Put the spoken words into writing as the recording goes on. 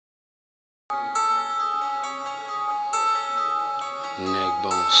Neck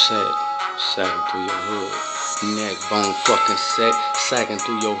bone set, sagging through your hood. Neck bone fucking set, sagging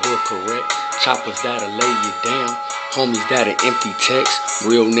through your hood, correct? Choppers that'll lay you down, homies that'll empty text.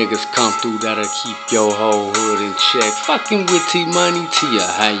 Real niggas come through that'll keep your whole hood in check. Fucking with T-Money T,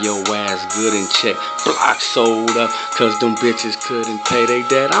 have your ass good in check. Block sold up, cause them bitches couldn't pay they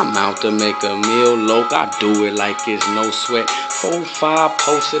debt. I'm out to make a meal, loc, I do it like it's no sweat. 4-5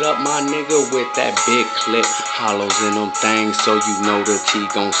 posted up, my nigga, with that big clip. Hollows in them things, so you know the T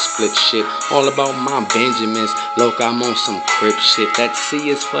gon' split shit. All about my Benjamins, loc, I'm on some crip shit. That C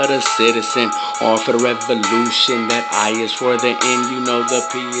is for the citizen, or for the revolution. That I is for the end, you know the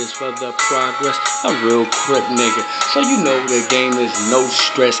P is for the progress. A real crip nigga, so you know the game is no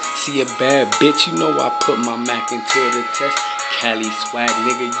stress. See a bad bitch, you know I put my Mac into the test. Cali swag,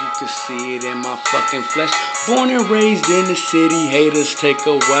 nigga, you can see it in my fucking flesh. Born and raised in the city, haters take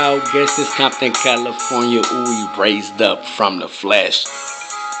a wild guess. It's Compton, California, ooh, we raised up from the flesh.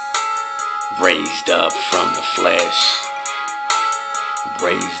 Raised up from the flesh.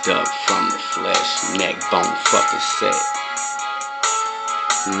 Raised up from the flesh. Neck bone fucking set.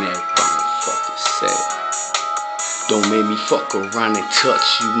 Neck bone fucking set. Don't make me fuck around and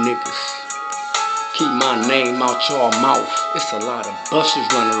touch you niggas. Keep my name out your mouth. It's a lot of bushes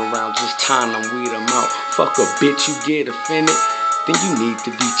running around, just time to weed them out. Fuck a bitch, you get offended, then you need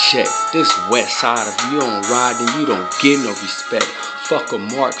to be checked. This west side, if you don't ride, then you don't get no respect. Fuck a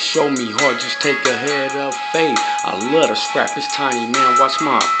mark, show me hard, just take a head up fade. I love to scrap, it's Tinyman, watch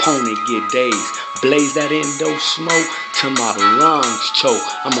my opponent get dazed. Blaze that endo smoke till my lungs choke.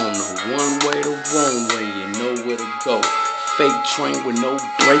 I'm on the one way, the wrong way, you know where to go. Fake train with no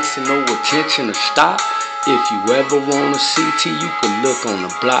brakes and no attention to stop. If you ever want a CT, you can look on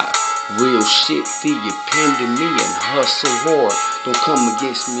the block. Real shit, depend on me and hustle hard. Don't come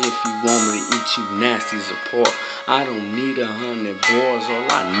against me if you want me to eat you nasties apart. I don't need 100 bars, all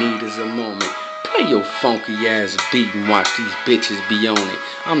I need is a moment. Play your funky ass beat and watch these bitches be on it.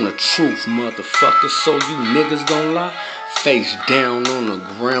 I'm the truth, motherfucker, so you niggas don't lie. Face down on the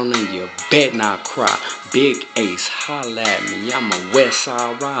ground and you bet not cry. Big Ace, holla at me, I'm a west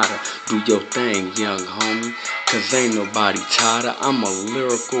side rider. Do your thing, young homie, cause ain't nobody tighter. I'm a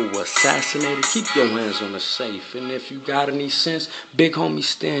lyrical assassinator. Keep your hands on the safe, and if you got any sense, big homie,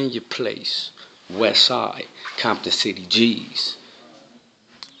 stay in your place. West side, Compton City G's.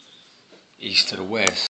 East to the west.